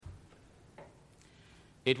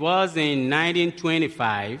It was in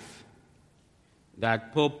 1925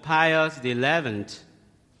 that Pope Pius XI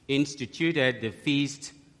instituted the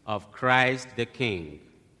Feast of Christ the King,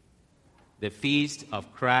 the Feast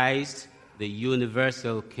of Christ the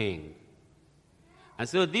Universal King. And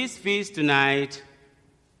so this feast tonight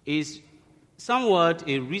is somewhat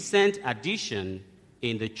a recent addition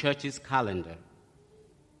in the church's calendar.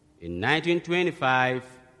 In 1925,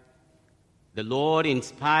 the Lord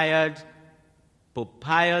inspired Pope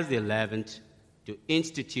Pius XI to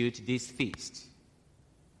institute this feast.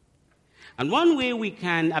 And one way we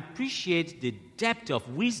can appreciate the depth of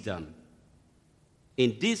wisdom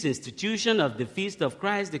in this institution of the Feast of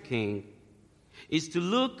Christ the King is to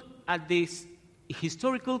look at this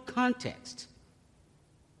historical context.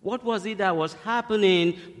 What was it that was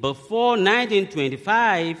happening before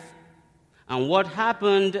 1925 and what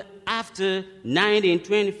happened after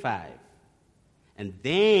 1925? And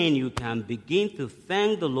then you can begin to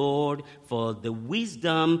thank the Lord for the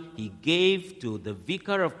wisdom he gave to the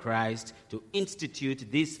Vicar of Christ to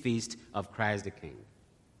institute this Feast of Christ the King.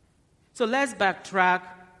 So let's backtrack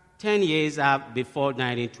 10 years before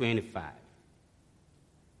 1925.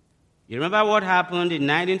 You remember what happened in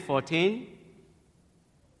 1914?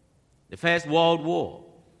 The First World War.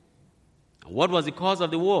 And what was the cause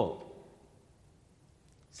of the war?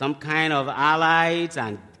 Some kind of allies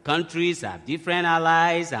and countries have different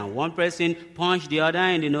allies, and one person punched the other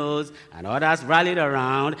in the nose, and others rallied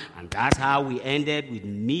around, and that's how we ended with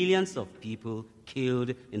millions of people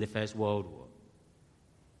killed in the First World War.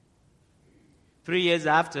 3 years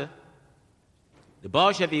after, the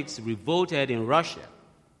Bolsheviks revolted in Russia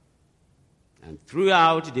and threw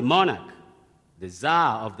out the monarch, the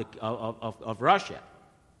Tsar of Russia.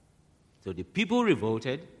 So the people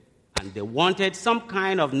revolted, and they wanted some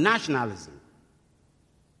kind of nationalism.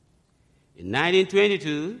 In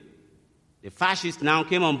 1922, the fascists now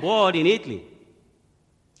came on board in Italy,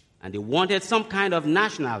 and they wanted some kind of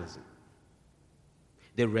nationalism.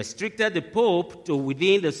 They restricted the Pope to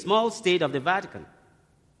within the small state of the Vatican.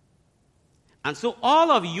 And so all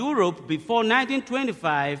of Europe before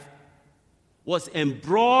 1925 was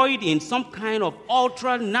embroiled in some kind of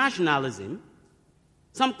ultra-nationalism,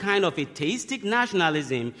 some kind of atheistic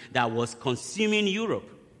nationalism that was consuming Europe.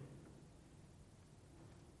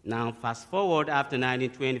 Now, fast forward after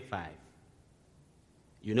 1925.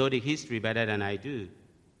 You know the history better than I do.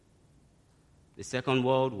 The Second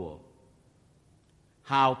World War.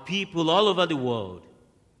 How people all over the world,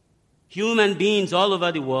 human beings all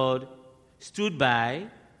over the world, stood by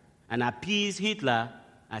and appeased Hitler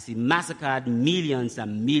as he massacred millions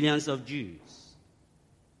and millions of Jews.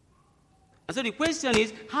 And so the question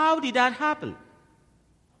is, how did that happen?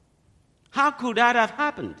 How could that have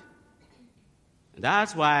happened? And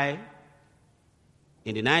that's why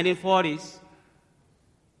in the 1940s,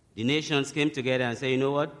 the nations came together and said, you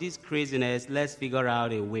know what, this craziness, let's figure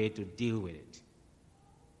out a way to deal with it.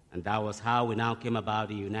 And that was how we now came about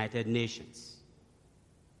the United Nations.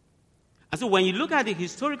 And so when you look at the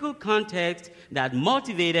historical context that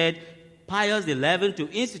motivated Pius XI to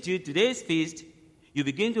institute today's feast, you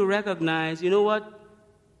begin to recognize, you know what?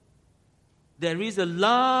 There is a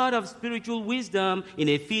lot of spiritual wisdom in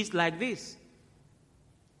a feast like this.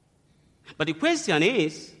 But the question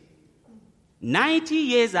is, 90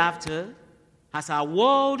 years after, has our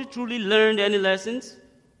world truly learned any lessons?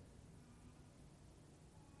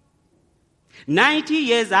 90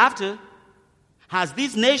 years after, has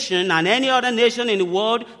this nation and any other nation in the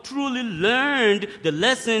world truly learned the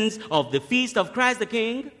lessons of the Feast of Christ the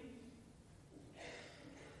King?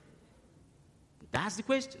 That's the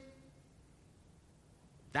question.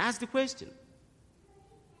 That's the question.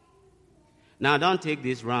 Now, don't take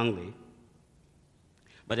this wrongly,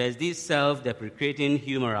 but there's this self-deprecating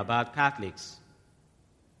humor about Catholics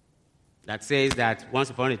that says that once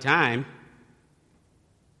upon a time,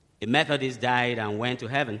 a Methodist died and went to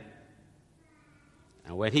heaven.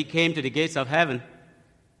 And when he came to the gates of heaven,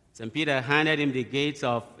 St. Peter handed him the gates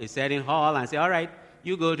of a certain hall and said, all right,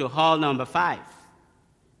 you go to hall number 5.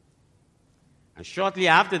 And shortly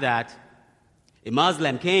after that, a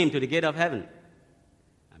Muslim came to the gate of heaven.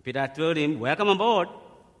 And Peter told him, welcome on board.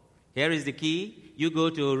 Here is the key. You go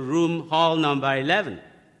to room hall number 11.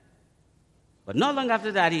 But not long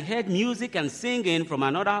after that, he heard music and singing from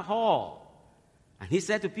another hall. And he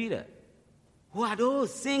said to Peter, who are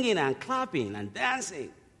those singing and clapping and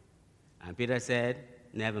dancing? And Peter said,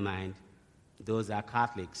 never mind. Those are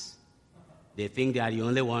Catholics. They think they are the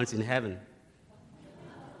only ones in heaven.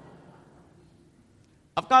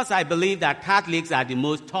 Of course, I believe that Catholics are the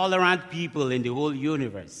most tolerant people in the whole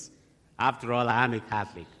universe. After all, I am a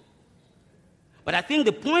Catholic. But I think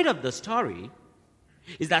the point of the story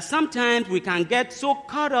is that sometimes we can get so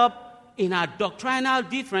caught up in our doctrinal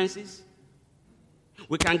differences.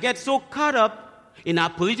 We can get so caught up in our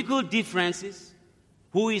political differences.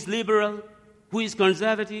 Who is liberal? Who is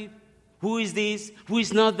conservative? Who is this? Who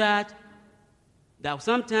is not that? That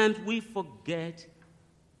sometimes we forget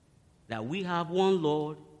that we have one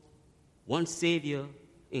Lord, one Savior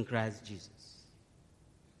in Christ Jesus.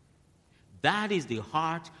 That is the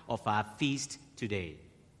heart of our feast today.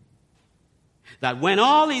 That when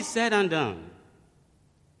all is said and done,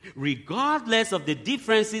 regardless of the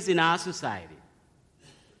differences in our society,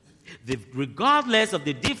 regardless of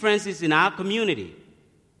the differences in our community,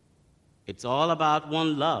 it's all about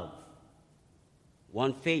one love,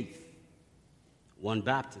 one faith, one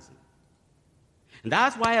baptism. And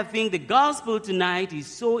that's why I think the gospel tonight is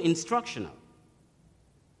so instructional.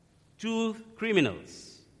 Two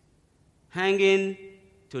criminals hanging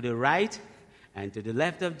to the right and to the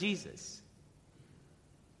left of Jesus.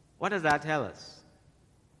 What does that tell us?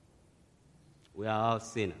 We are all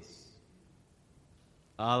sinners.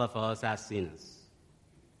 All of us are sinners.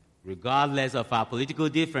 Regardless of our political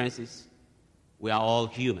differences, we are all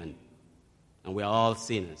human, and we are all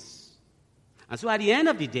sinners. And so at the end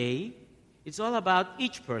of the day, it's all about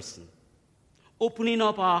each person opening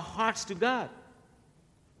up our hearts to God,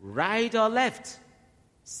 right or left,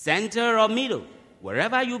 center or middle,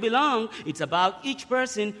 wherever you belong. It's about each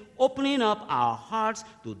person opening up our hearts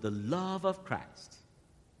to the love of Christ.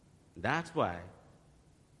 That's why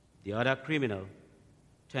the other criminal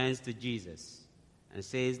turns to Jesus and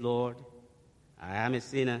says, Lord, I am a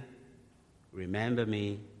sinner. Remember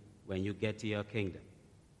me when you get to your kingdom.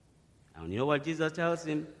 And you know what Jesus tells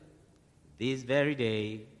him? This very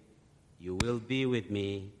day, you will be with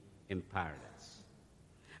me in paradise.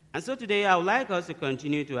 And so today, I would like us to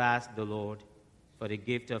continue to ask the Lord for the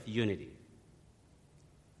gift of unity.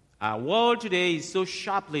 Our world today is so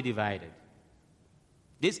sharply divided.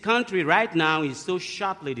 This country right now is so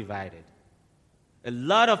sharply divided. A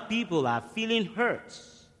lot of people are feeling hurt.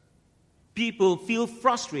 People feel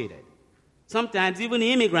frustrated. Sometimes even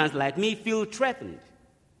immigrants like me feel threatened.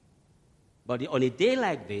 But on a day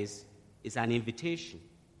like this, it's an invitation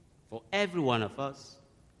for every one of us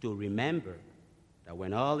to remember that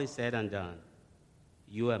when all is said and done,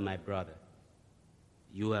 you are my brother.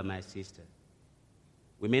 You are my sister.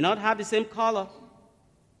 We may not have the same color.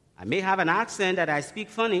 I may have an accent that I speak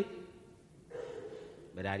funny.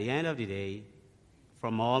 But at the end of the day,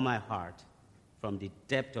 from all my heart, from the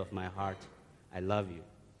depth of my heart, I love you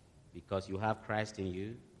because you have Christ in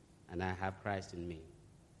you and I have Christ in me.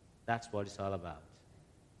 That's what it's all about.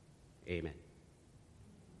 Amen.